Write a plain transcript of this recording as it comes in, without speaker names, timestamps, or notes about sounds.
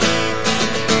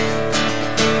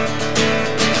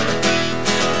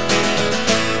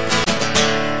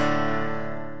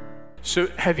So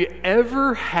have you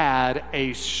ever had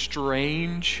a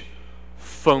strange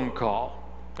phone call?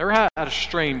 Ever had a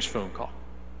strange phone call?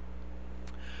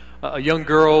 A young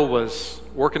girl was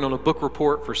working on a book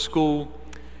report for school.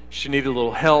 She needed a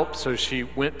little help, so she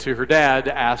went to her dad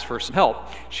to ask for some help.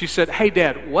 She said, "Hey,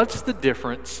 Dad, what's the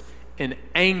difference in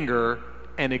anger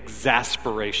and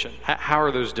exasperation? How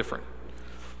are those different?"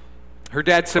 Her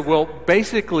dad said, "Well,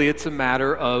 basically it's a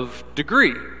matter of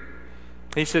degree."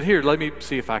 He said, "Here, let me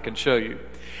see if I can show you."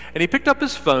 And he picked up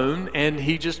his phone and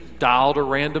he just dialed a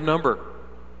random number.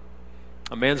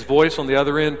 A man's voice on the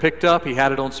other end picked up. He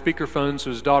had it on speakerphone so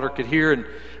his daughter could hear. And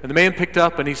the man picked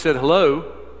up and he said, "Hello."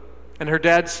 And her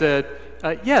dad said,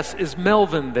 "Yes, is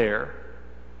Melvin there?"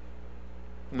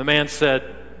 And the man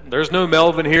said, "There's no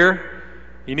Melvin here.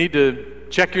 You need to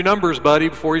check your numbers, buddy,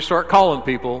 before you start calling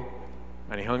people."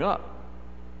 And he hung up.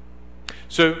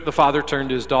 So the father turned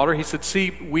to his daughter. He said,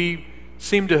 "See, we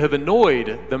seem to have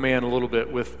annoyed the man a little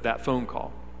bit with that phone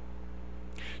call."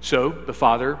 So the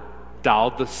father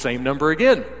dialed the same number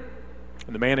again.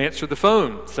 And the man answered the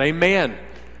phone, same man.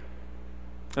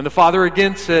 And the father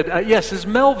again said, "Yes, is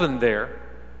Melvin there?"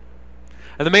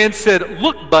 And the man said,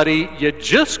 "Look, buddy, you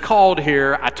just called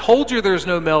here. I told you there's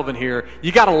no Melvin here.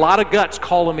 You got a lot of guts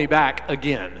calling me back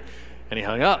again." And he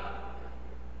hung up.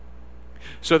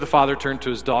 So the father turned to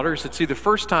his daughter and said, "See, the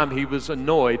first time he was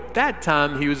annoyed, that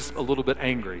time he was a little bit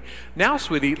angry. Now,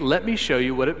 sweetie, let me show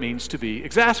you what it means to be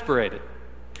exasperated."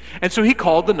 And so he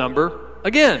called the number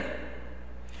again.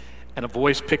 And a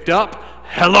voice picked up,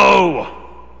 "Hello."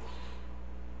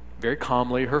 Very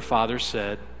calmly, her father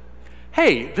said,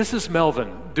 "Hey, this is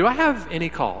Melvin. Do I have any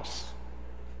calls?"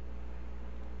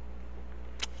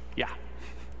 Yeah.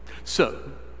 So,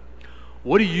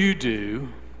 what do you do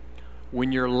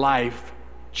when your life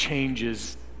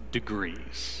changes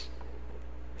degrees?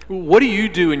 What do you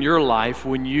do in your life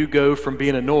when you go from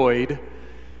being annoyed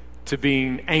to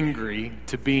being angry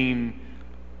to being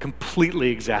completely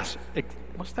exasperated?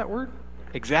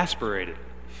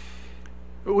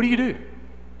 What do you do?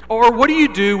 Or what do you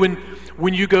do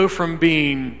when you go from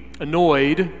being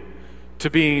annoyed to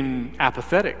being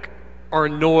apathetic, or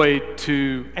annoyed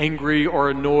to angry, or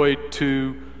annoyed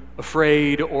to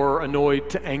afraid, or annoyed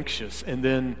to anxious, and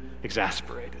then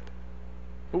exasperated?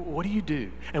 What do you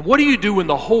do? And what do you do when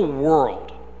the whole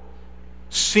world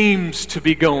seems to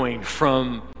be going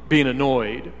from being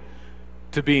annoyed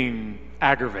to being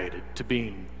aggravated to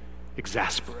being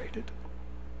exasperated?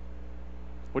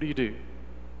 What do you do?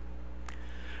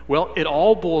 Well, it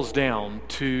all boils down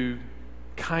to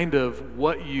kind of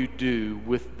what you do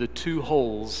with the two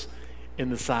holes in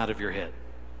the side of your head.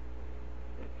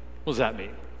 What does that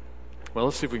mean? Well,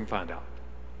 let's see if we can find out.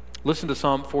 Listen to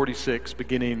Psalm 46,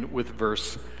 beginning with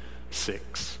verse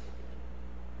 6.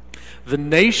 "The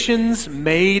nations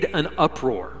made an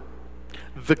uproar.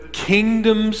 The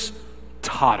kingdoms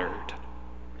tottered."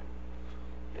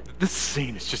 This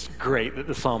scene is just great that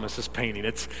the psalmist is painting.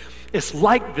 It's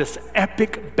like this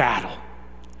epic battle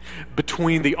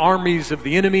between the armies of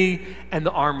the enemy and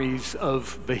the armies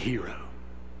of the hero.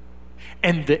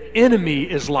 And the enemy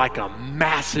is like a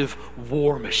massive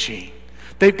war machine.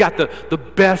 They've got the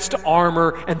best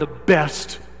armor and the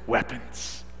best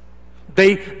weapons.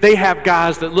 They have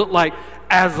guys that look like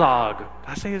Azog. Did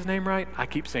I say his name right? I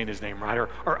keep saying his name right.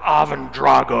 Or Ivan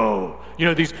Drago. You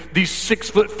know, these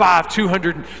 6'5",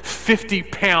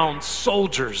 250-pound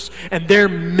soldiers. And they're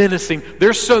menacing.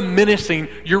 They're so menacing,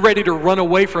 you're ready to run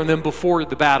away from them before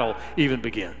the battle even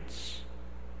begins.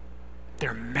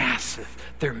 They're massive.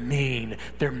 They're mean.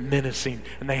 They're menacing.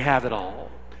 And they have it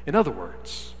all. In other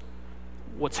words,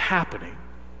 what's happening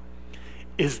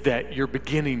is that you're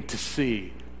beginning to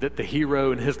see that the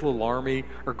hero and his little army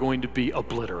are going to be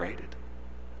obliterated.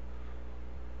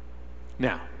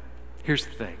 Now, here's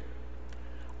the thing.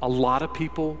 A lot of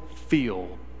people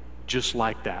feel just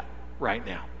like that right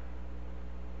now.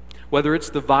 Whether it's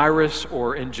the virus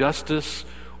or injustice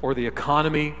or the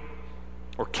economy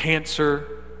or cancer,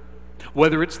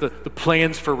 whether it's the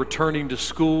plans for returning to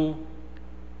school,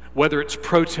 whether it's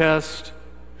protest,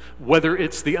 whether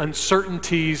it's the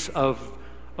uncertainties of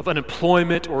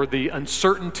unemployment or the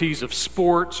uncertainties of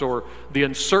sports or the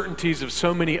uncertainties of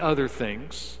so many other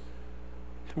things.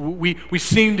 We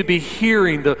seem to be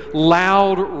hearing the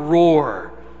loud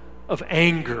roar of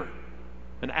anger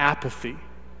and apathy,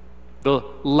 the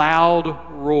loud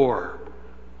roar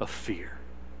of fear.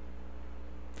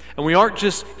 And we aren't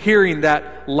just hearing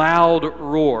that loud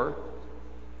roar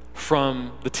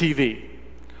from the TV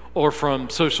or from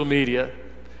social media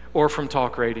or from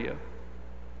talk radio.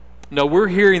 No, we're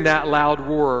hearing that loud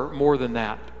roar more than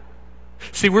that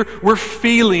See, we're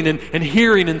feeling and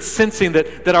hearing and sensing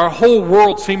that our whole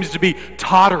world seems to be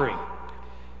tottering.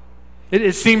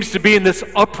 It seems to be in this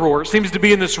uproar. It seems to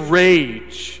be in this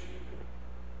rage.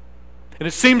 And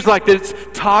it seems like that it's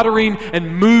tottering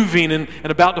and moving and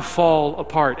about to fall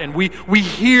apart. And we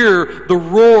hear the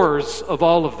roars of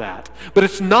all of that. But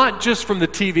it's not just from the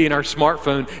TV and our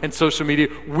smartphone and social media.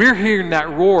 We're hearing that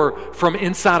roar from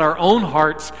inside our own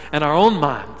hearts and our own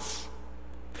minds.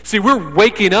 See, we're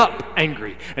waking up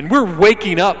angry, and we're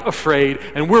waking up afraid,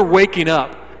 and we're waking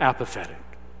up apathetic.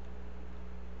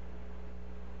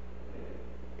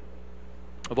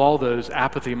 Of all those,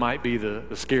 apathy might be the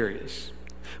scariest.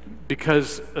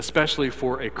 Because, especially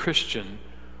for a Christian,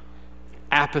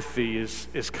 apathy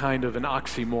is kind of an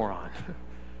oxymoron.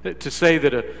 To say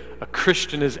that a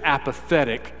Christian is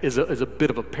apathetic is a bit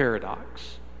of a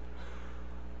paradox.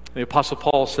 The Apostle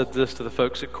Paul said this to the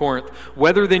folks at Corinth: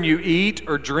 whether then you eat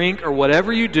or drink or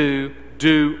whatever you do,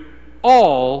 do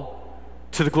all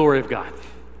to the glory of God.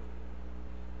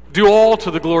 Do all to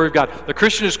the glory of God. The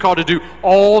Christian is called to do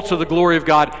all to the glory of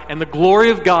God, and the glory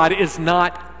of God is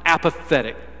not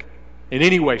apathetic in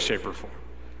any way, shape, or form.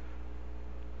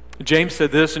 James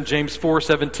said this in James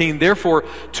 4:17, therefore,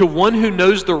 to one who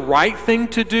knows the right thing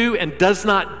to do and does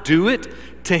not do it,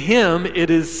 to him it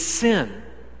is sin.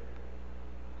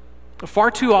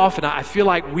 Far too often, I feel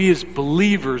like we as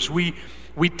believers, we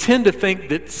tend to think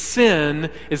that sin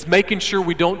is making sure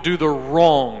we don't do the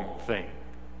wrong thing.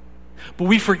 But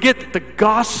we forget that the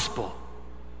gospel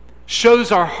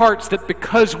shows our hearts that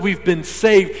because we've been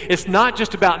saved, it's not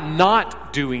just about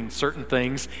not doing certain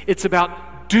things, it's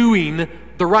about doing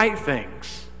the right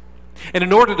things. And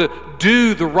in order to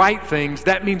do the right things,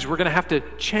 that means we're going to have to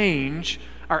change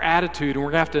our attitude, and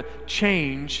we're going to have to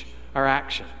change our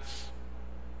actions.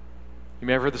 You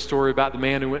may have heard the story about the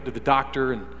man who went to the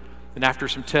doctor, and after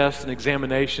some tests and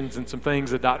examinations and some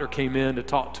things, the doctor came in to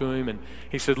talk to him, and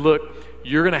he said, look,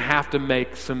 you're going to have to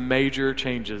make some major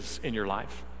changes in your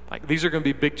life. Like, these are going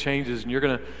to be big changes, and you're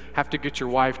going to have to get your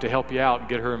wife to help you out and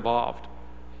get her involved.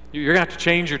 You're going to have to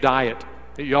change your diet.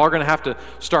 You are going to have to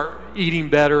start eating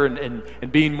better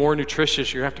and being more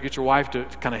nutritious. You have to get your wife to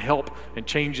kind of help in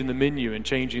changing the menu and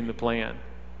changing the plan.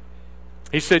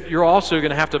 He said, you're also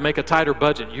going to have to make a tighter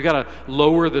budget. You got to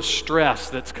lower the stress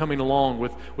that's coming along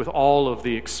with all of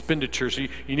the expenditures. You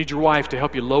need your wife to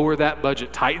help you lower that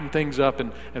budget, tighten things up,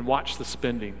 and watch the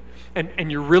spending.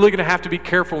 And you're really going to have to be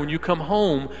careful when you come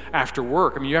home after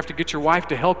work. I mean, you have to get your wife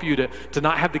to help you to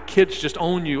not have the kids just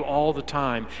own you all the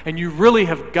time. And you really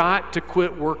have got to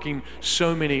quit working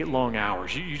so many long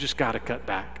hours. You just got to cut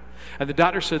back. And the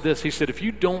doctor said this. He said, if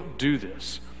you don't do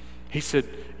this, he said,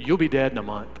 you'll be dead in a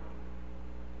month.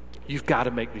 You've got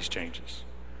to make these changes.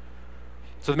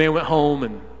 So the man went home,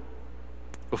 and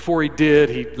before he did,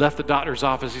 he left the doctor's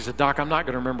office. He said, Doc, I'm not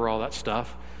going to remember all that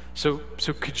stuff. So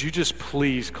could you just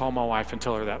please call my wife and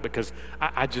tell her that, because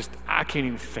I can't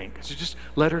even think. So just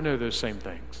let her know those same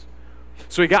things.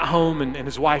 So he got home, and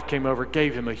his wife came over,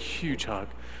 gave him a huge hug.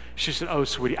 She said, oh,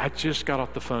 sweetie, I just got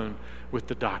off the phone with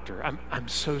the doctor. I'm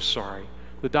so sorry.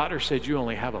 The doctor said you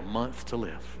only have a month to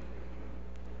live.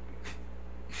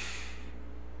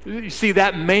 You see,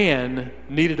 that man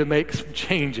needed to make some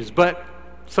changes, but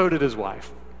so did his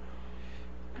wife.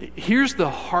 Here's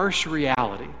the harsh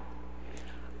reality.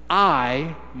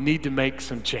 I need to make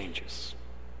some changes.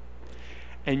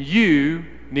 And you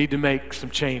need to make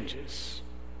some changes.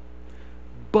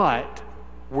 But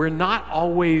we're not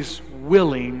always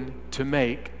willing to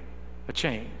make a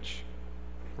change.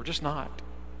 We're just not.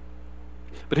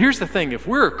 But here's the thing. If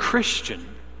we're a Christian,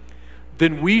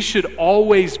 then we should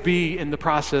always be in the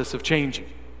process of changing.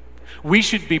 We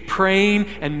should be praying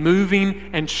and moving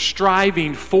and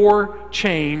striving for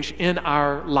change in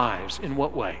our lives. In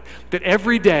what way? That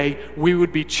every day we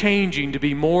would be changing to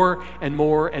be more and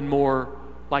more and more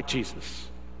like Jesus.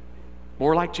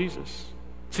 More like Jesus.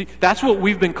 See, that's what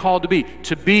we've been called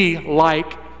to be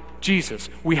like Jesus.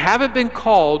 We haven't been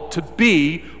called to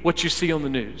be what you see on the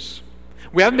news.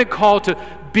 We haven't been called to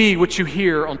be what you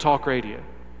hear on talk radio.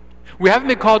 We haven't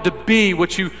been called to be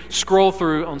what you scroll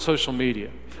through on social media.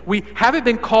 We haven't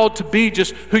been called to be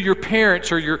just who your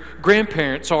parents or your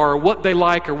grandparents are, or what they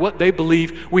like or what they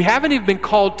believe. We haven't even been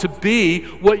called to be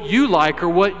what you like or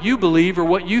what you believe or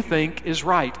what you think is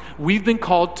right. We've been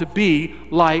called to be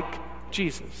like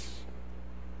Jesus.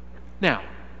 Now,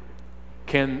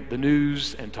 can the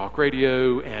news and talk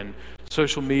radio and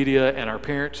social media and our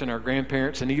parents and our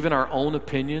grandparents and even our own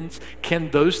opinions, can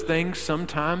those things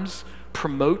sometimes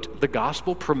promote the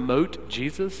gospel, promote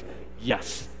Jesus?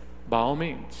 Yes, by all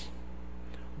means.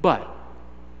 But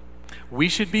we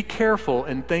should be careful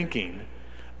in thinking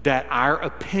that our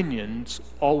opinions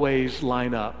always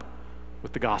line up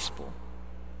with the gospel,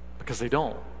 because they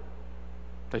don't.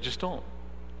 They just don't.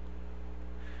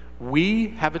 We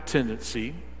have a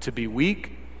tendency to be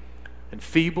weak and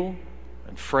feeble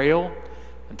and frail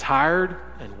and tired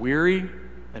and weary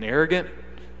and arrogant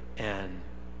and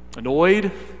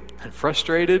annoyed and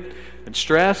frustrated and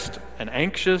stressed and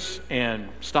anxious and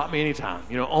stop me anytime.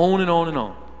 On and on and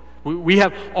on. We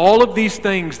have all of these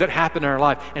things that happen in our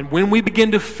life. And when we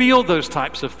begin to feel those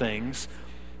types of things,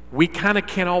 we kind of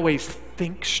can't always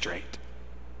think straight.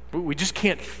 We just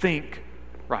can't think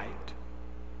right.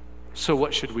 So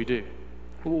what should we do?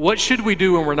 What should we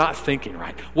do when we're not thinking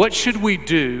right? What should we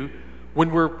do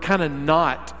when we're kind of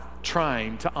not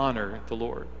trying to honor the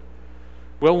Lord?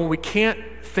 Well, when we can't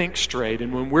think straight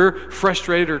and when we're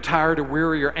frustrated or tired or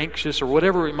weary or anxious or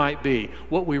whatever it might be,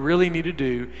 what we really need to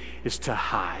do is to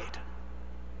hide.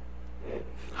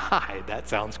 Hide, that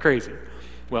sounds crazy.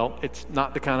 Well, it's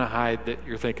not the kind of hide that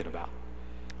you're thinking about.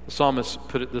 The psalmist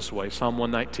put it this way, Psalm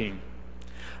 119.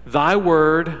 Thy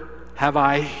word have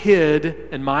I hid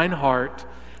in mine heart,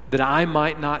 that I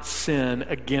might not sin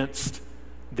against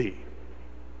thee.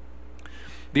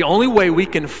 The only way we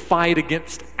can fight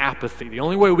against apathy, the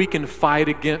only way we can fight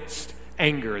against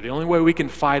anger, the only way we can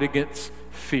fight against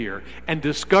fear and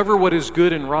discover what is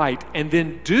good and right and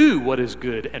then do what is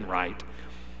good and right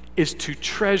is to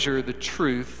treasure the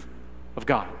truth of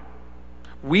God.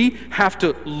 We have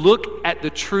to look at the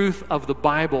truth of the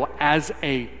Bible as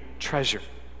a treasure.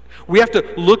 We have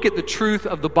to look at the truth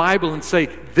of the Bible and say,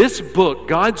 this book,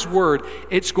 God's Word,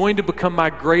 it's going to become my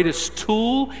greatest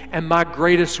tool and my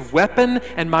greatest weapon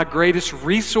and my greatest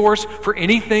resource for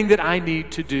anything that I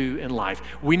need to do in life.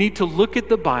 We need to look at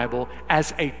the Bible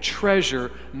as a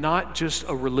treasure, not just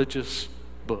a religious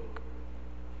book.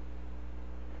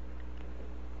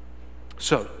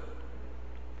 So,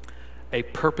 a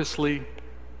purposely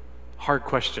hard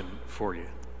question for you.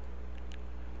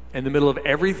 In the middle of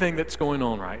everything that's going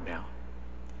on right now,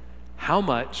 how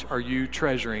much are you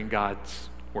treasuring God's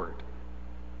Word?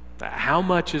 How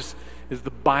much is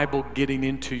the Bible getting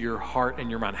into your heart and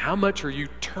your mind? How much are you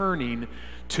turning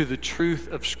to the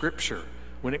truth of Scripture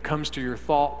when it comes to your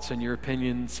thoughts and your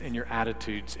opinions and your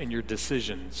attitudes and your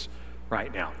decisions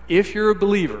right now? If you're a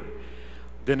believer,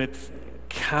 then it's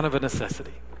kind of a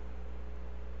necessity.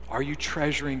 Are you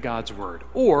treasuring God's Word?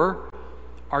 Or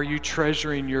are you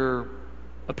treasuring your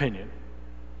opinion?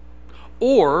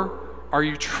 Or are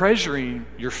you treasuring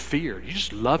your fear? You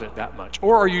just love it that much.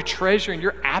 Or are you treasuring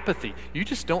your apathy? You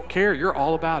just don't care. You're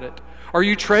all about it. Are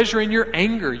you treasuring your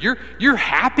anger? You're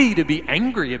happy to be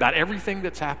angry about everything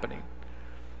that's happening.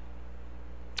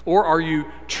 Or are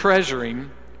you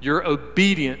treasuring your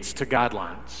obedience to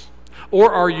guidelines?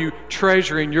 Or are you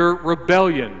treasuring your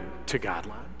rebellion to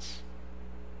guidelines?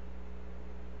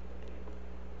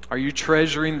 Are you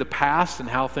treasuring the past and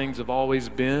how things have always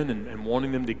been and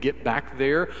wanting them to get back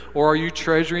there? Or are you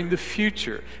treasuring the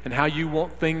future and how you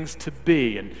want things to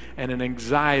be and an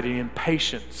anxiety and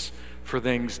patience for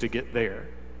things to get there?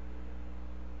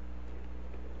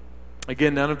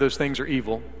 Again, none of those things are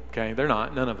evil, okay? They're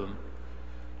not, none of them.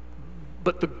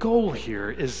 But the goal here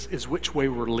is which way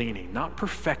we're leaning. Not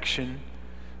perfection,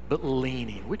 but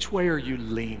leaning. Which way are you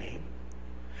leaning?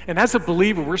 And as a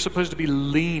believer, we're supposed to be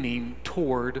leaning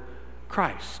toward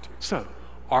Christ. So,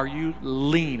 are you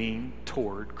leaning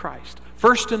toward Christ?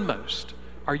 First and most,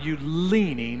 are you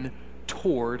leaning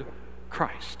toward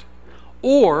Christ?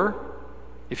 Or,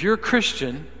 if you're a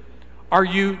Christian, are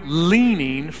you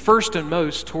leaning first and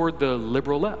most toward the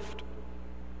liberal left?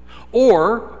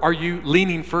 Or are you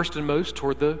leaning first and most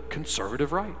toward the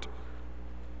conservative right?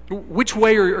 Which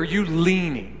way are you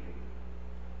leaning?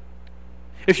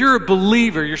 If you're a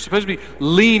believer, you're supposed to be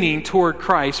leaning toward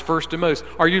Christ first and most.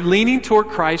 Are you leaning toward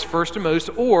Christ first and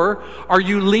most, or are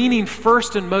you leaning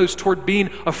first and most toward being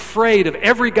afraid of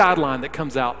every guideline that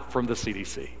comes out from the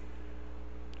CDC?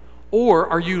 Or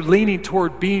are you leaning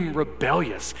toward being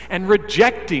rebellious and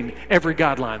rejecting every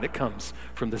guideline that comes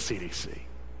from the CDC?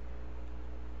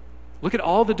 Look at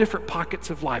all the different pockets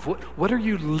of life. What are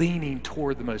you leaning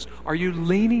toward the most? Are you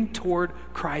leaning toward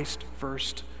Christ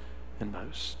first and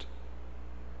most?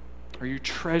 Are you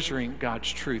treasuring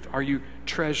God's truth? Are you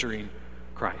treasuring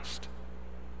Christ?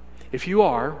 If you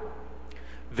are,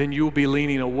 then you will be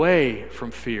leaning away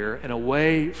from fear and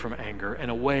away from anger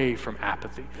and away from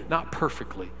apathy. Not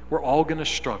perfectly. We're all going to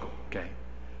struggle, okay?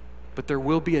 But there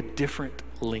will be a different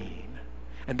lean.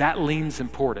 And that lean's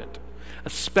important,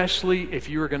 especially if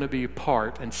you are going to be a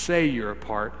part and say you're a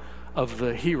part of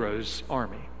the hero's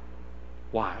army.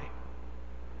 Why?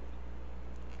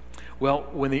 Well,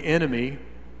 when the enemy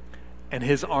and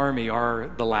his army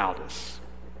are the loudest,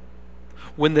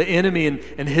 When the enemy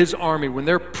and his army, when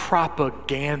their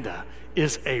propaganda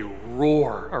is a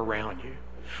roar around you,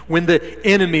 when the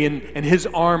enemy and his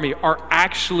army are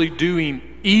actually doing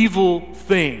evil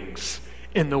things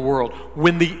in the world,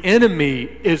 when the enemy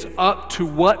is up to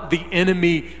what the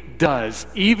enemy does,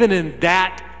 even in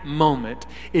that moment,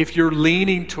 if you're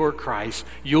leaning toward Christ,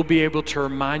 you'll be able to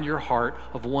remind your heart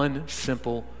of one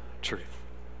simple truth.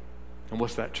 And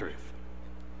what's that truth?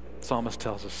 The psalmist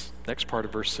tells us, next part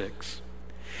of verse 6.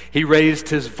 He raised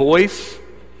his voice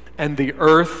and the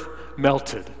earth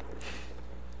melted.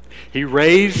 He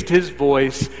raised his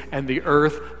voice and the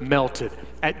earth melted.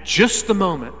 At just the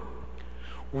moment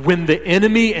when the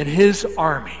enemy and his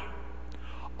army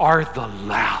are the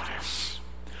loudest,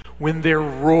 when their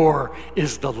roar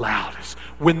is the loudest,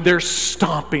 when they're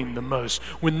stomping the most,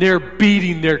 when they're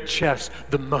beating their chest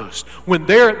the most, when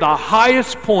they're at the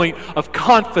highest point of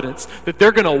confidence that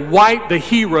they're going to wipe the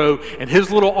hero and his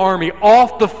little army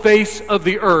off the face of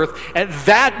the earth, at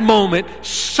that moment,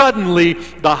 suddenly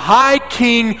the high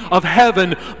king of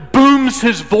heaven booms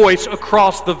his voice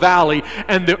across the valley,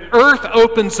 and the earth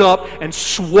opens up and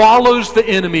swallows the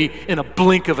enemy in a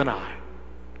blink of an eye.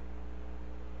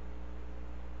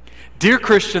 Dear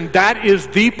Christian, that is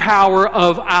the power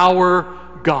of our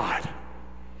God.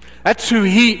 That's who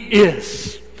He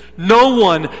is. No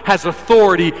one has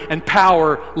authority and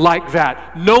power like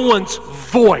that. No one's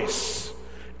voice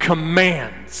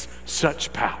commands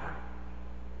such power.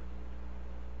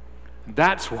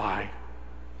 That's why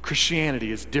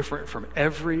Christianity is different from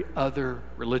every other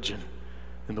religion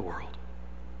in the world.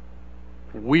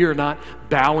 We are not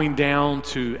bowing down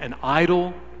to an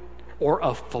idol or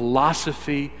a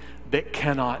philosophy that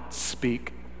cannot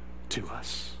speak to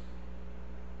us.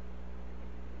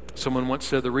 Someone once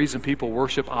said the reason people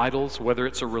worship idols, whether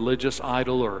it's a religious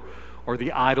idol or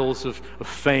the idols of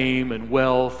fame and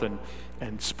wealth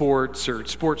and sports or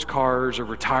sports cars or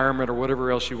retirement or whatever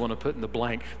else you want to put in the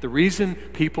blank, the reason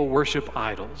people worship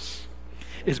idols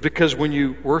is because when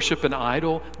you worship an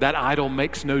idol, that idol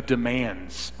makes no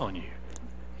demands on you.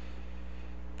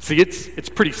 See, it's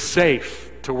pretty safe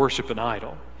to worship an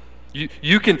idol.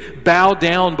 You can bow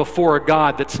down before a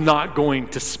God that's not going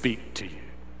to speak to you.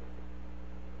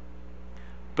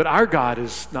 But our God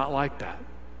is not like that.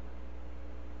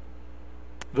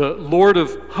 The Lord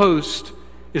of hosts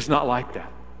is not like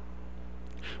that.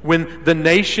 When the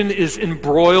nation is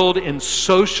embroiled in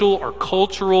social or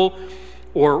cultural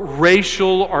or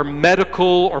racial or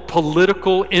medical or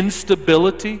political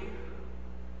instability,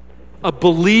 a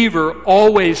believer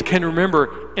always can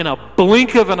remember in a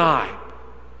blink of an eye,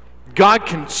 God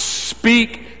can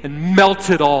speak and melt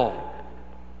it all.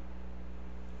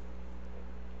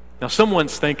 Now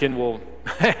someone's thinking, well,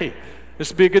 hey, this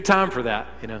would be a good time for that,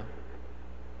 you know.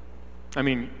 I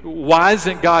mean, why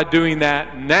isn't God doing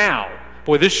that now?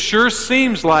 Boy, this sure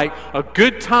seems like a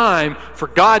good time for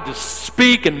God to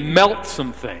speak and melt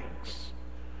some things.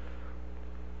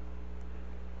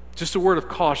 Just a word of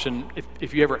caution,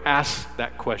 if you ever ask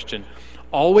that question,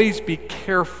 always be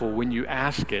careful when you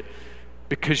ask it,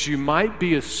 because you might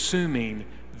be assuming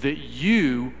that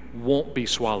you won't be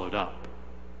swallowed up.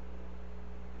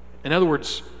 In other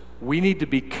words, we need to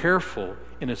be careful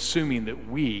in assuming that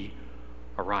we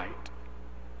are right.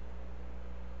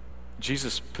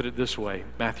 Jesus put it this way,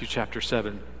 Matthew chapter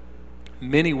 7.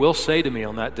 Many will say to me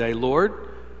on that day,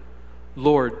 Lord,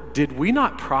 Lord, did we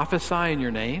not prophesy in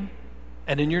your name?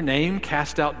 And in your name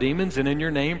cast out demons? And in your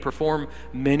name perform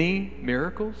many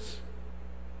miracles?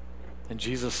 And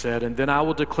Jesus said, and then I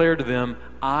will declare to them,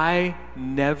 I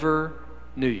never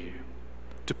knew you.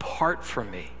 Depart from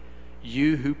me,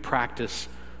 you who practice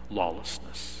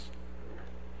lawlessness.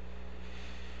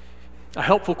 A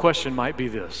helpful question might be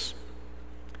this.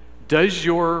 Does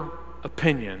your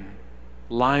opinion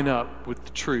line up with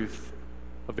the truth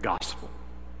of the gospel?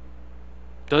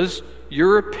 Does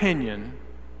your opinion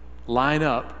line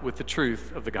up with the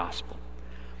truth of the gospel?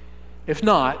 If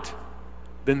not,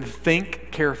 then think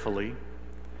carefully,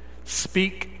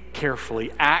 speak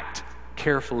carefully, act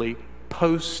carefully,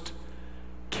 post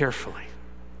carefully.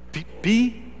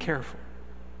 Be careful.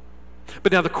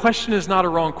 But now the question is not a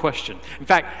wrong question. In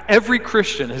fact, every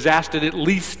Christian has asked it at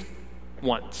least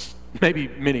once, maybe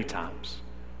many times.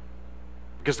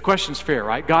 Because the question's fair,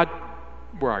 right? God,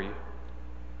 where are you?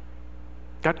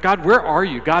 God, where are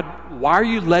you? God, why are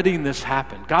you letting this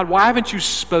happen? God, why haven't you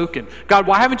spoken? God,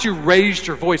 why haven't you raised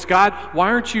your voice? God, why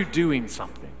aren't you doing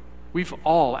something? We've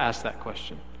all asked that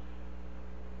question.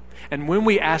 And when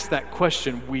we ask that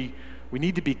question, we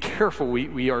need to be careful.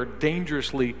 We are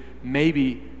dangerously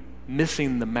maybe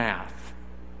missing the math.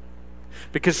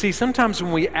 Because see, sometimes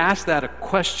when we ask that a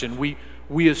question,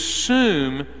 we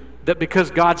assume that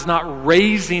because God's not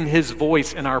raising his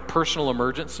voice in our personal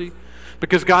emergency,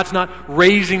 because God's not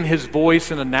raising his voice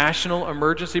in a national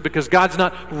emergency, because God's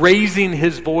not raising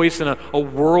his voice in a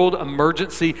world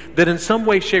emergency, that in some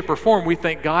way, shape, or form we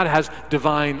think God has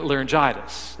divine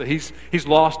laryngitis, that he's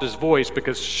lost his voice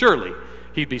because surely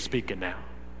he'd be speaking now.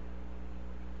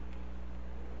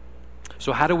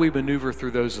 So how do we maneuver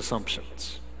through those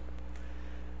assumptions?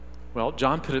 Well,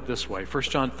 John put it this way, 1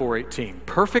 John 4:18,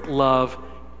 perfect love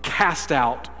casts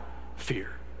out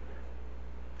fear.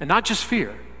 And not just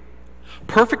fear.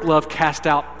 Perfect love casts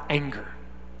out anger.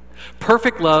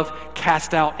 Perfect love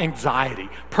casts out anxiety.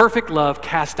 Perfect love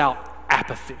casts out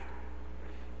apathy.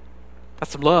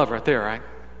 That's some love right there, right?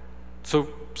 So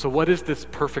what is this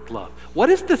perfect love? What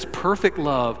is this perfect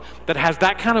love that has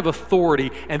that kind of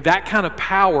authority and that kind of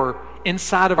power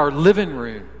inside of our living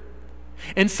room,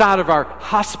 inside of our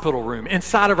hospital room,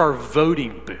 inside of our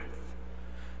voting booth?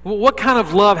 Well, what kind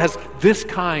of love has this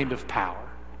kind of power?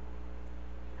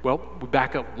 Well, we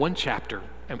back up one chapter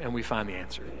and we find the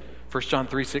answer. 1 John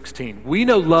 3:16. We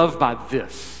know love by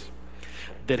this,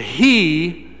 that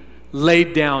he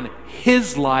laid down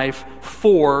his life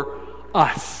for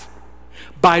us.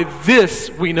 By this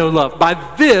we know love. By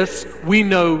this we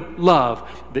know love,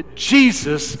 that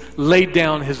Jesus laid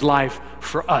down his life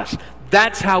for us.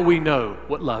 That's how we know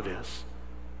what love is.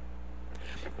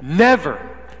 Never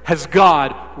has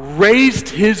God raised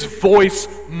his voice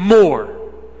more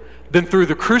than through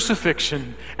the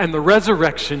crucifixion and the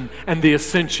resurrection and the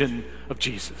ascension of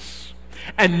Jesus.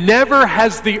 And never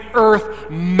has the earth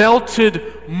melted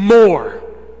more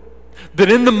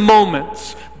than in the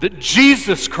moments that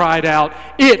Jesus cried out,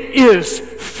 "It is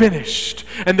finished."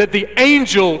 And that the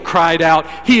angel cried out,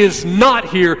 "He is not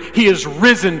here, he is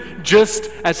risen," just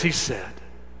as he said.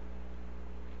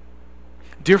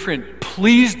 Dear friend,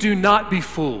 please do not be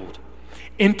fooled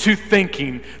into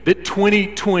thinking that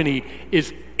 2020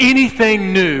 is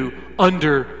anything new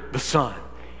under the sun.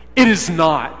 It is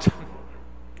not.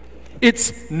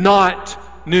 It's not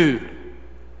new.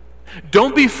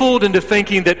 Don't be fooled into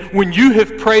thinking that when you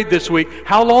have prayed this week,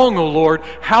 "How long, O Lord?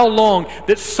 How long?"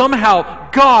 that somehow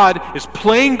God is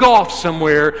playing golf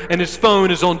somewhere and his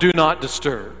phone is on Do Not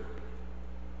Disturb.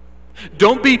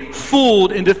 Don't be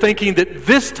fooled into thinking that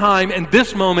this time and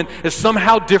this moment is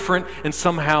somehow different and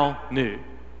somehow new.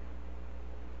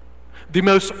 The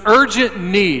most urgent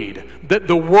need that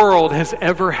the world has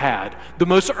ever had, the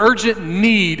most urgent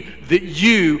need that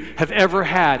you have ever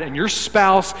had, and your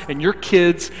spouse and your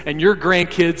kids and your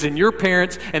grandkids and your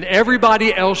parents and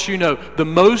everybody else you know, the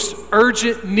most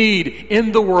urgent need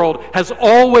in the world has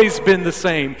always been the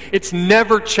same. It's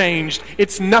never changed.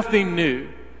 It's nothing new.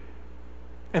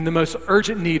 And the most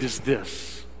urgent need is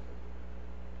this: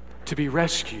 to be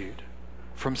rescued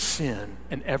from sin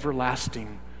and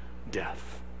everlasting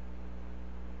death.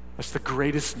 That's the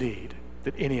greatest need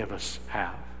that any of us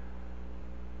have.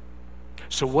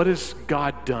 So what has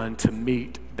God done to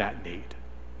meet that need?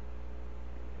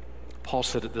 Paul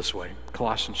said it this way,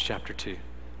 Colossians chapter 2.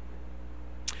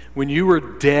 When you were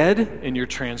dead in your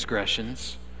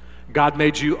transgressions, God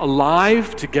made you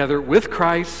alive together with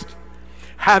Christ,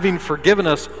 having forgiven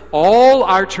us all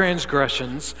our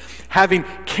transgressions, having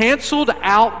canceled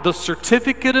out the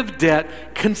certificate of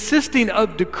debt consisting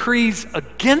of decrees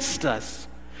against us,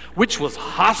 which was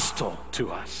hostile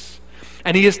to us.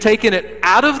 And he has taken it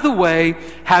out of the way,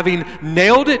 having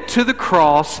nailed it to the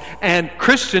cross. And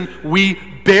Christian, we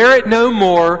bear it no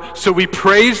more, so we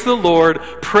praise the Lord,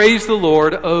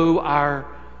 O our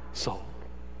soul.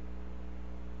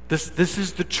 This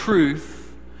is the truth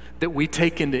that we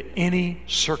take into any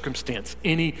circumstance,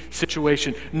 any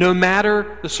situation, no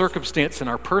matter the circumstance in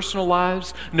our personal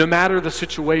lives, no matter the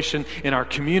situation in our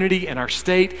community, in our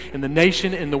state, in the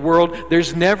nation, in the world.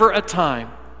 There's never a time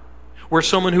where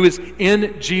someone who is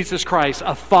in Jesus Christ,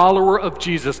 a follower of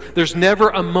Jesus, there's never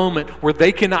a moment where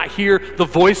they cannot hear the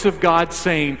voice of God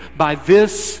saying, "By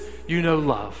this you know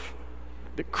love,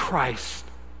 that Christ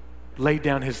laid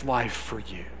down his life for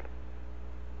you."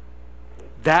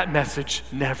 That message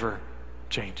never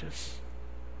changes.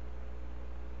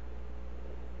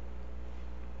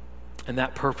 And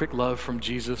that perfect love from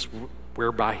Jesus,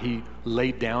 whereby he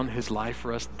laid down his life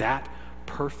for us, that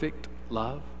perfect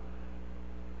love,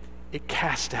 it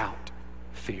cast out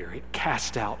fear, it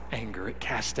cast out anger, it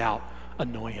cast out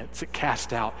annoyance, it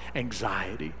cast out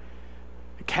anxiety,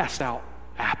 it cast out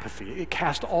apathy, it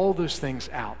cast all those things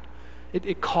out.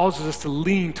 It causes us to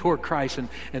lean toward Christ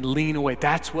and lean away.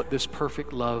 That's what this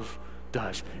perfect love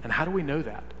does. And how do we know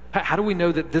that? How do we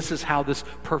know that this is how this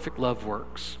perfect love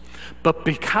works? But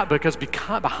because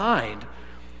behind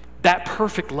that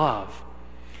perfect love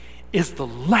is the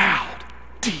loud,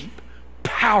 deep,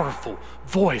 powerful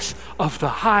voice of the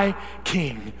high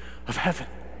King of heaven.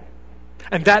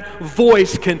 And that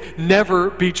voice can never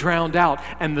be drowned out.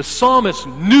 And the psalmist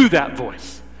knew that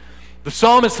voice. The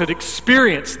psalmist had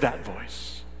experienced that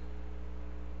voice.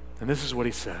 And this is what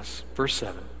he says, verse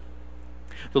 7.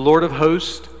 The Lord of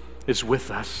hosts is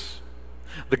with us.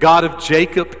 The God of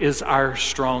Jacob is our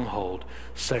stronghold.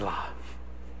 Selah.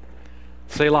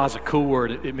 Selah is a cool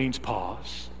word. It means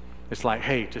pause. It's like,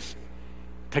 hey, just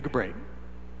take a break.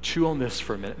 Chew on this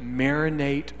for a minute.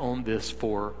 Marinate on this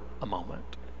for a moment.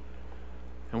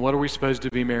 And what are we supposed to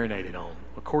be marinated on?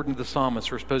 According to the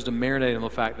psalmist, we're supposed to marinate on the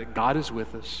fact that God is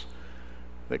with us,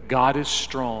 that God is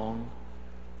strong,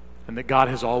 and that God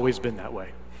has always been that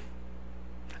way.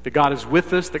 That God is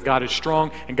with us, that God is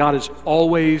strong, and God has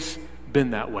always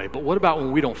been that way. But what about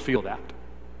when we don't feel that?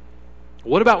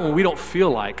 What about when we don't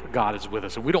feel like God is with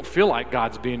us, and we don't feel like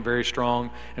God's being very strong,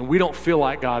 and we don't feel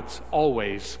like God's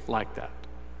always like that?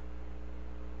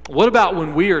 What about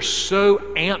when we are so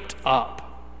amped up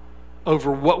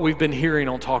over what we've been hearing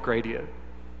on talk radio,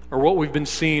 or what we've been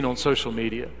seeing on social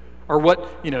media, or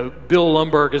what, Bill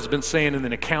Lumberg has been saying in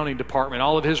the accounting department,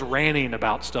 all of his ranting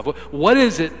about stuff? What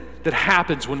is it that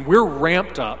happens when we're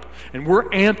ramped up and we're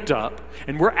amped up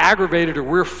and we're aggravated or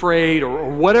we're afraid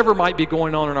or whatever might be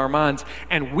going on in our minds,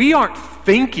 and we aren't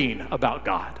thinking about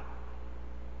God?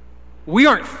 We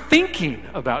aren't thinking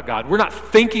about God. We're not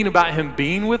thinking about Him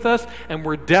being with us, and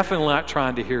we're definitely not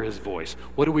trying to hear His voice.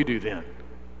 What do we do then?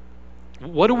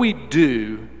 What do we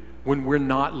do when we're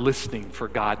not listening for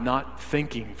God, not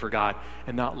thinking for God,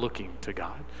 and not looking to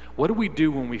God? What do we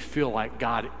do when we feel like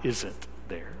God isn't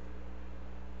there?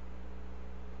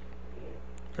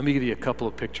 Let me give you a couple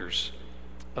of pictures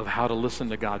of how to listen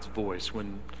to God's voice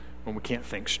when we can't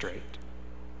think straight.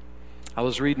 I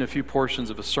was reading a few portions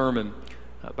of a sermon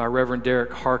by Reverend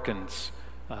Derek Harkins,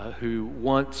 who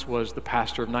once was the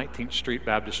pastor of 19th Street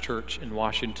Baptist Church in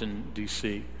Washington,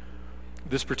 D.C.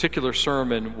 This particular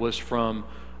sermon was from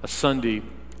a Sunday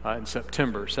in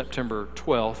September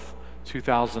 12th,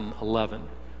 2011.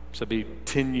 So it'd be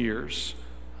 10 years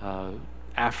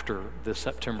after the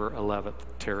September 11th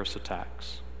terrorist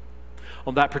attacks.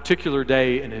 On that particular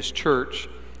day in his church,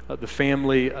 the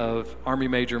family of Army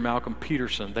Major Malcolm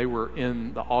Peterson, they were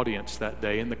in the audience that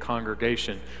day, in the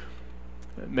congregation.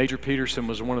 Major Peterson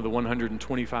was one of the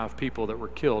 125 people that were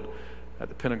killed at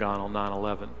the Pentagon on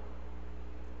 9/11.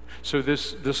 So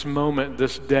this moment,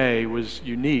 this day was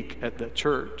unique at that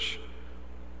church.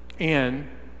 And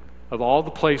of all the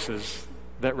places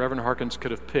that Reverend Harkins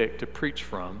could have picked to preach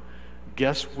from,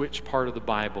 guess which part of the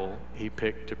Bible he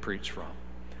picked to preach from?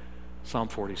 Psalm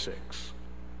 46.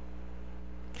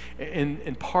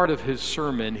 In part of his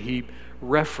sermon, he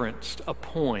referenced a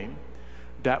poem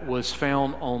that was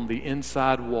found on the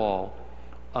inside wall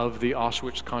of the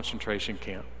Auschwitz concentration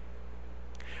camp.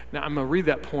 Now, I'm going to read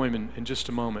that poem in just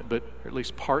a moment, or at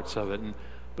least parts of it.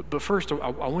 But first, I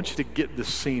want you to get the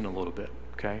scene a little bit,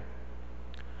 okay?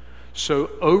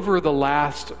 So over the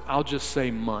last, I'll just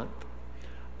say month,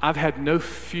 I've had no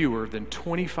fewer than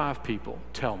 25 people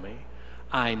tell me,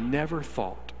 I never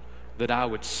thought that I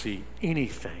would see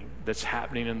anything that's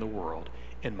happening in the world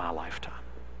in my lifetime.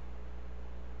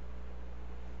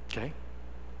 Okay?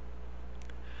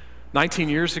 19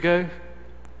 years ago,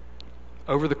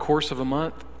 over the course of a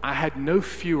month, I had no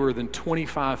fewer than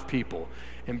 25 people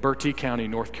in Bertie County,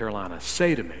 North Carolina,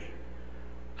 say to me,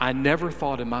 I never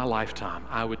thought in my lifetime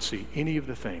I would see any of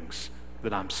the things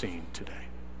that I'm seeing today.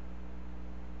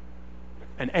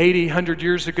 And 80, 100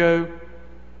 years ago,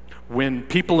 when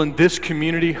people in this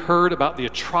community heard about the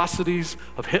atrocities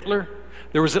of Hitler,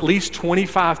 there was at least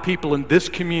 25 people in this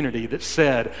community that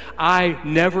said, I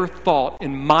never thought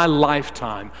in my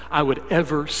lifetime I would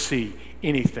ever see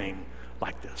anything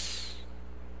like this.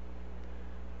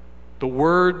 The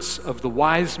words of the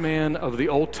wise man of the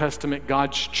Old Testament,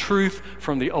 God's truth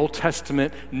from the Old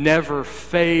Testament never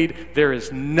fade. There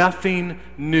is nothing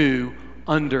new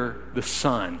under the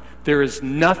sun. There is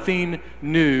nothing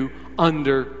new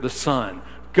under the sun.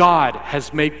 God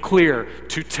has made clear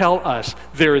to tell us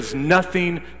there is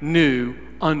nothing new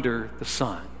under the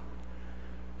sun.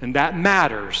 And that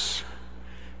matters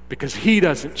because He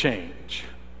doesn't change.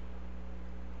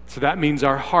 So that means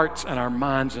our hearts and our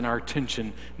minds and our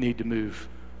attention need to move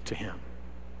to Him.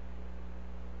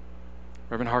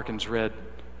 Reverend Harkins read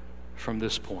from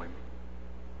this poem.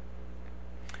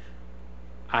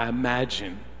 I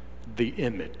imagine the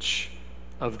image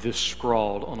of this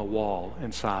scrawled on a wall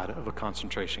inside of a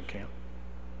concentration camp.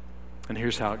 And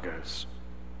here's how it goes.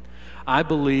 I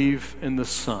believe in the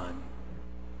sun,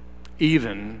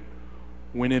 even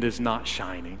when it is not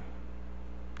shining.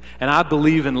 And I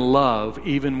believe in love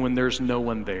even when there's no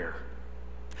one there.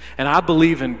 And I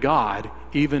believe in God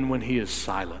even when He is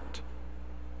silent.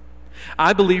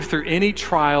 I believe through any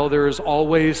trial there is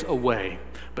always a way.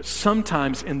 But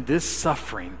sometimes in this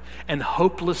suffering and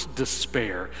hopeless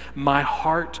despair, my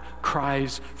heart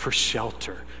cries for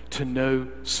shelter, to know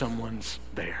someone's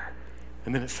there.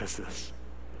 And then it says this,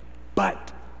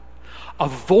 but a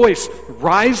voice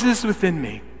rises within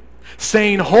me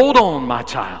saying, hold on, my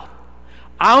child.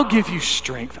 I'll give you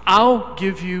strength. I'll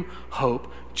give you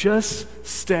hope. Just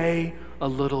stay a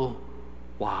little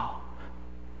while.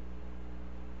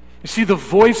 You see, the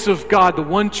voice of God, the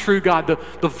one true God,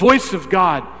 the voice of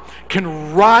God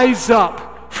can rise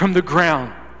up from the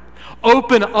ground,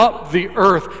 open up the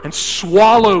earth, and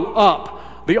swallow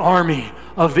up the army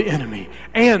of the enemy.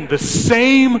 And the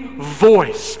same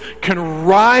voice can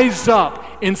rise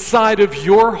up inside of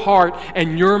your heart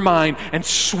and your mind and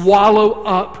swallow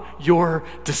up your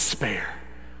despair.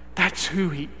 That's who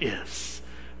He is.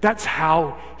 That's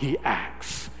how He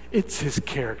acts. It's His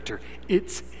character.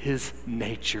 It's His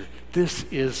nature. This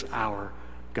is our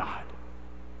God.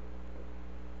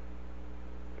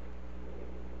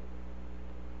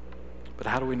 But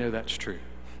how do we know that's true?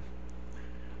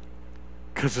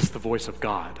 Because it's the voice of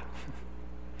God.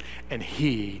 And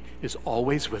He is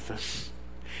always with us.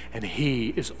 And He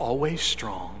is always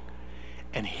strong.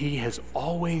 And He has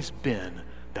always been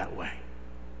that way.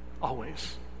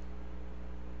 Always.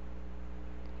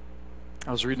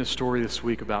 I was reading a story this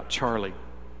week about Charlie.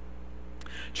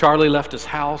 Charlie left his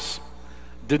house,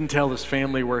 didn't tell his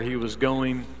family where he was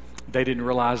going. They didn't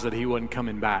realize that he wasn't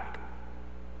coming back.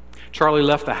 Charlie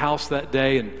left the house that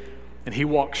day and he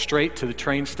walked straight to the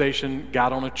train station,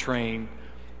 got on a train,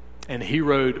 and he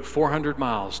rode 400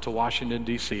 miles to Washington,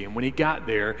 D.C. And when he got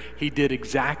there, he did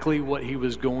exactly what he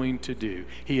was going to do.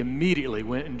 He immediately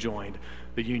went and joined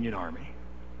the Union Army.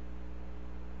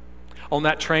 On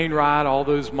that train ride, all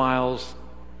those miles,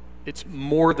 it's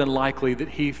more than likely that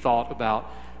he thought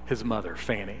about his mother,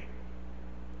 Fanny.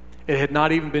 It had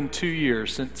not even been 2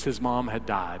 years since his mom had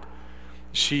died.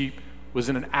 She was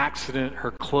in an accident,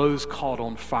 her clothes caught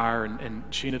on fire, and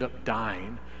she ended up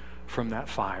dying from that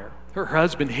fire. Her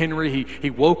husband, Henry, he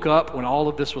woke up when all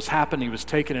of this was happening. He was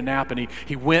taking a nap, and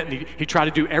he went and he tried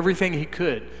to do everything he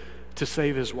could to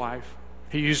save his wife.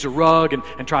 He used a rug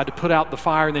and tried to put out the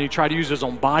fire, and then he tried to use his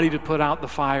own body to put out the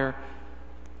fire.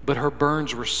 But her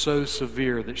burns were so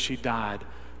severe that she died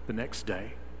the next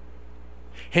day.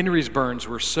 Henry's burns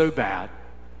were so bad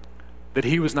that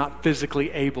he was not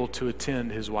physically able to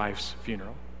attend his wife's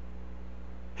funeral.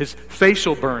 His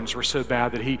facial burns were so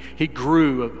bad that he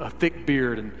grew a thick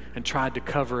beard and tried to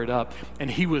cover it up. And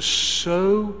he was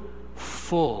so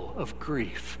full of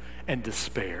grief and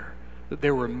despair that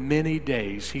there were many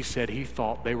days he said he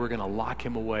thought they were going to lock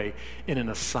him away in an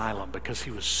asylum because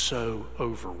he was so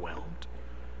overwhelmed.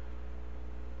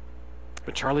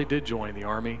 But Charlie did join the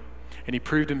army, and he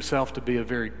proved himself to be a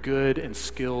very good and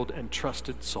skilled and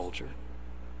trusted soldier.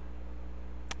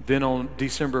 Then on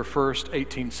December 1st,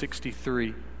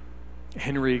 1863,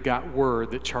 Henry got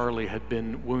word that Charlie had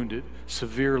been wounded,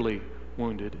 severely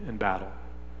wounded in battle.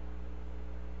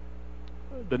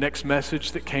 The next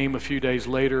message that came a few days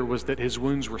later was that his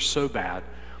wounds were so bad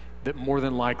that more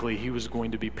than likely he was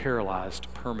going to be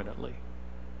paralyzed permanently.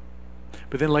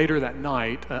 But then later that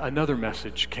night, another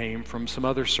message came from some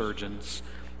other surgeons,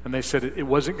 and they said it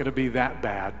wasn't going to be that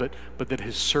bad, but that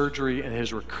his surgery and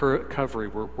his recovery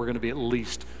were going to be at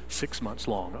least 6 months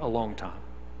long, a long time.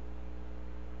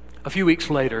 A few weeks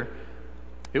later,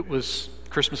 it was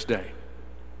Christmas Day.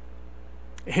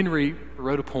 Henry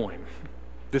wrote a poem.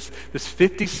 This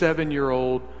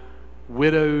 57-year-old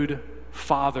widowed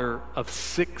father of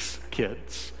 6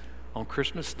 kids on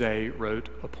Christmas Day wrote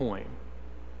a poem.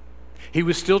 He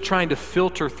was still trying to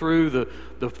filter through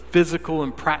the physical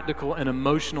and practical and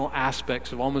emotional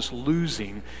aspects of almost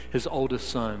losing his oldest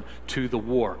son to the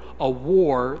war, a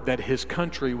war that his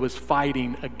country was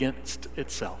fighting against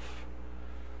itself.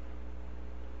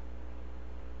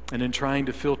 And in trying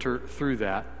to filter through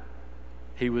that,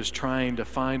 he was trying to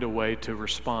find a way to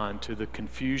respond to the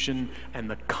confusion and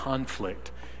the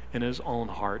conflict in his own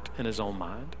heart and his own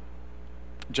mind.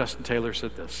 Justin Taylor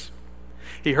said this: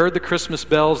 he heard the Christmas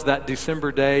bells that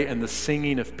December day and the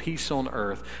singing of peace on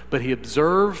earth, but he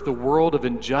observed the world of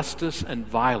injustice and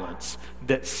violence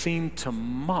that seemed to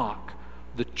mock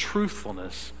the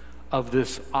truthfulness of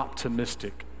this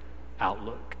optimistic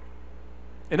outlook.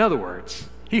 In other words,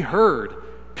 he heard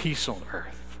peace on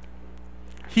earth.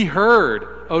 He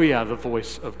heard, oh yeah, the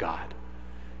voice of God.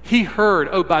 He heard,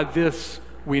 oh, by this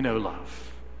we know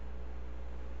love.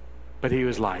 But he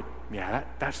was like, yeah,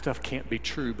 that stuff can't be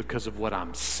true because of what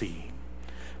I'm seeing,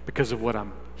 because of what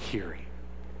I'm hearing.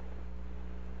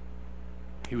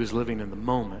 He was living in the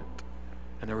moment,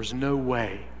 and there was no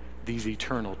way these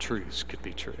eternal truths could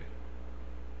be true.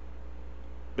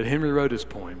 But Henry wrote his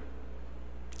poem,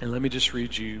 and let me just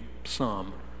read you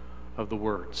some of the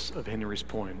words of Henry's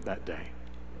poem that day.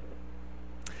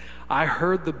 I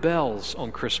heard the bells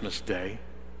on Christmas Day,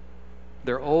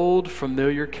 their old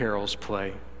familiar carols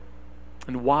play,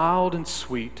 and wild and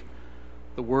sweet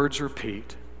the words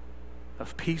repeat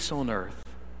of peace on earth,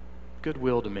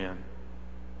 goodwill to men.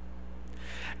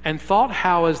 And thought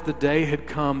how as the day had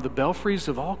come, the belfries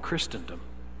of all Christendom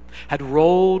had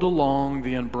rolled along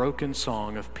the unbroken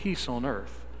song of peace on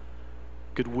earth,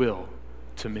 goodwill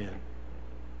to men.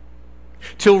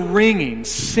 Till ringing,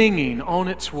 singing on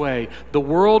its way, the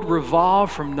world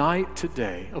revolved from night to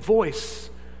day, a voice,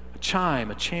 a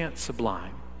chime, a chant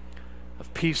sublime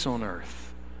of peace on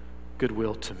earth,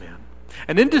 goodwill to men.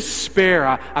 And in despair,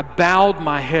 I bowed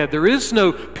my head. There is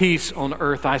no peace on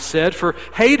earth, I said, for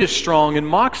hate is strong and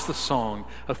mocks the song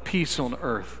of peace on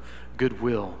earth,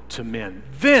 goodwill to men.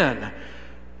 Then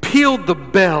pealed the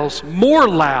bells more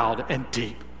loud and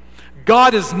deep.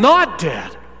 God is not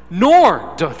dead,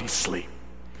 nor doth he sleep.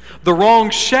 The wrong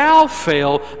shall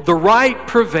fail, the right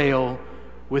prevail,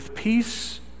 with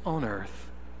peace on earth,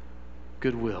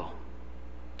 goodwill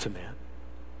to men.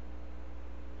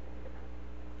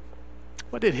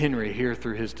 What did Henry hear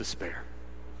through his despair?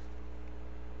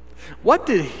 What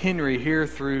did Henry hear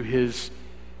through his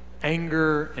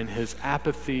anger and his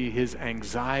apathy, his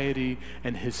anxiety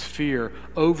and his fear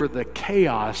over the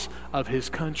chaos of his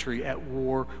country at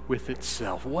war with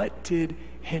itself? What did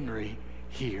Henry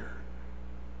hear?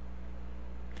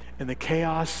 In the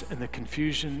chaos and the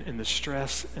confusion and the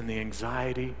stress and the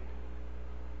anxiety,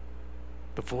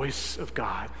 the voice of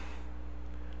God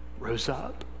rose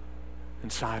up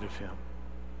inside of him.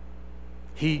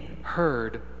 He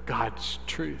heard God's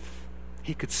truth.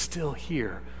 He could still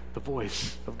hear the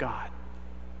voice of God.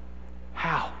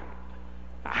 How?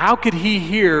 How could he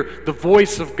hear the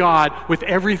voice of God with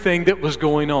everything that was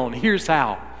going on? Here's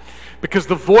how. Because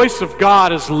the voice of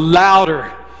God is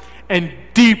louder and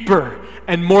deeper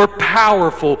and more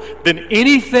powerful than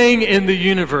anything in the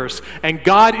universe. And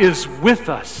God is with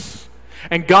us.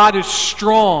 And God is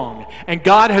strong. And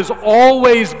God has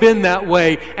always been that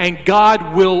way. And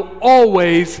God will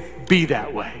always be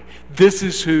that way. This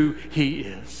is who he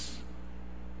is.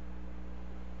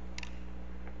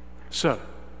 So,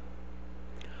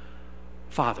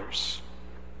 fathers,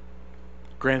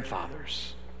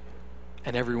 grandfathers,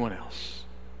 and everyone else,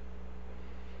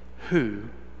 who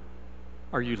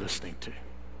are you listening to?